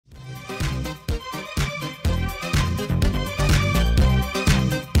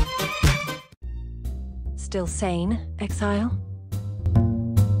still sane, Exile?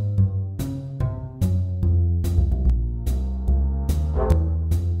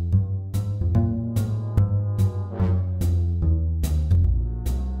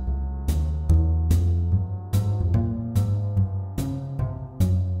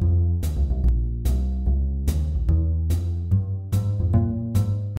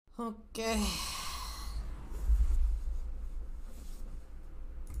 Okay.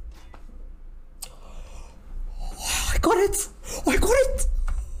 I got it! I got it!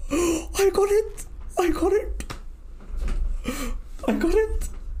 I got it! I got it! I got it!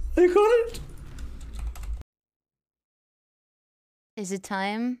 I got it! Is it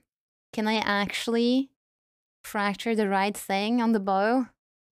time? Can I actually fracture the right thing on the bow?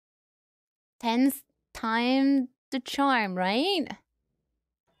 10th time the charm, right?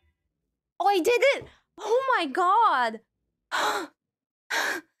 Oh, I did it! Oh my god!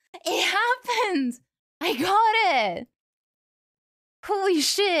 It happened! I got it! Holy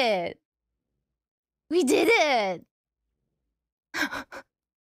shit! We did it!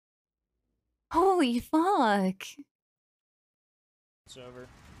 Holy fuck! It's over.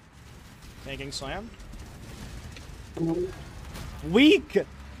 Tanking slam. Weak!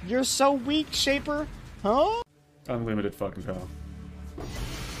 You're so weak, Shaper! Huh? Unlimited fucking power.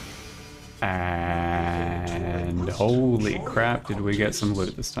 And holy crap, did we get some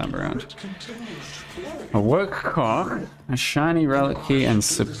loot this time around. A work cock, a shiny relic key, and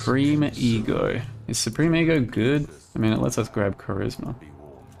supreme ego. Is supreme ego good? I mean, it lets us grab charisma.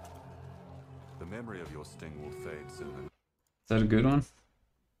 The memory of your sting will fade soon. Is that a good one?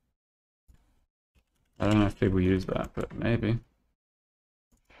 I don't know if people use that, but maybe.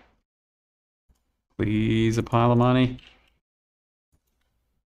 Please, a pile of money.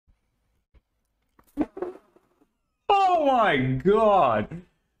 Oh my god!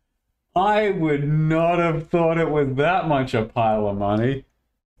 I would not have thought it was that much a pile of money.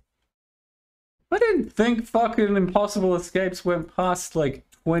 I didn't think fucking Impossible Escapes went past like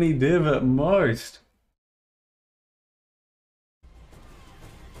 20 div at most.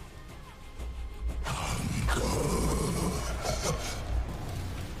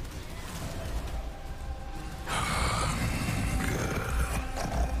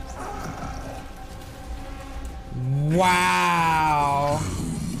 Wow.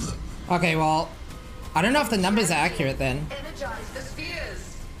 Okay, well, I don't know if the numbers are accurate then.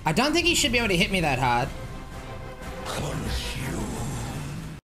 I don't think he should be able to hit me that hard.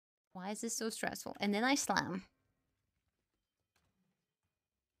 Why is this so stressful? And then I slam.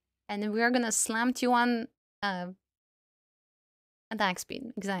 And then we are gonna slam to on attack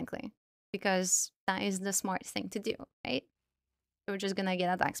speed, exactly. Because that is the smart thing to do, right? So we're just gonna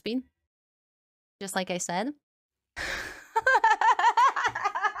get attack speed. Just like I said.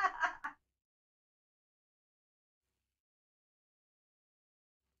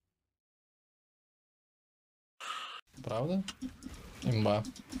 Правда? Имба.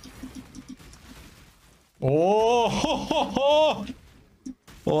 О-хо-хо-хо!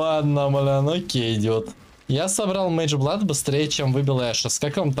 Ладно, блин, окей, идет. Я собрал mageblade быстрее, чем выбил Эшес.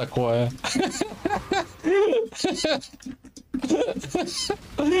 Как вам такое?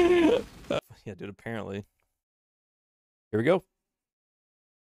 Yeah, dude, apparently. Here we go.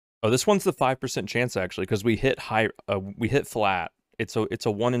 Oh, this one's the 5% chance actually, because we hit high. We hit flat. It's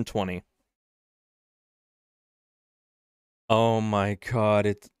a 1 in 20. Oh my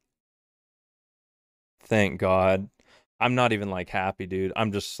god! Thank God. I'm not even like happy, dude.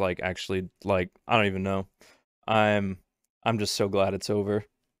 I'm just like actually like I don't even know. I'm just so glad it's over.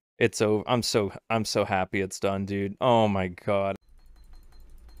 It's over. I'm so happy it's done, dude. Oh my god.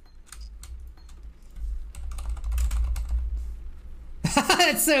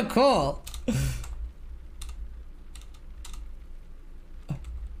 That's so cool.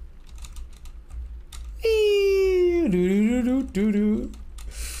 Wee, doo doo doo doo doo.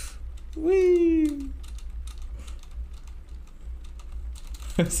 Wee.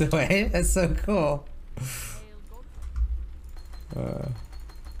 So wait, that's so cool.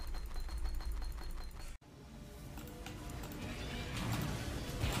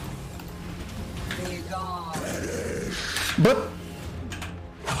 But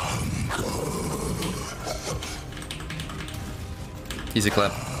easy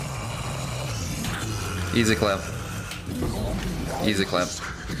clap. Easy clap. Easy clap.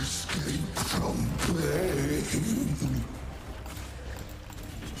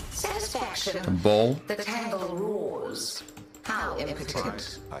 Satisfaction. Ball. The tangle roars. How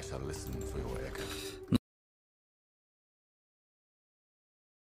impotent. I shall listen for your echo.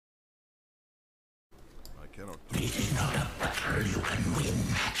 I cannot.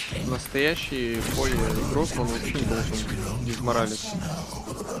 Настоящий поле игрок, он вообще не должен дезморалиться.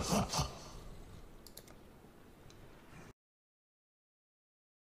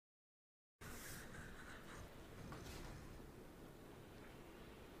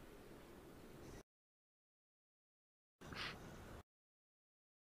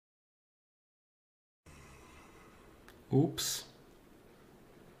 Oops.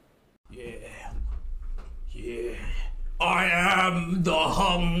 Yeah. Yeah. I am the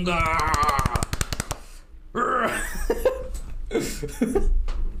hunger.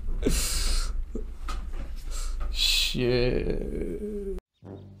 Shit.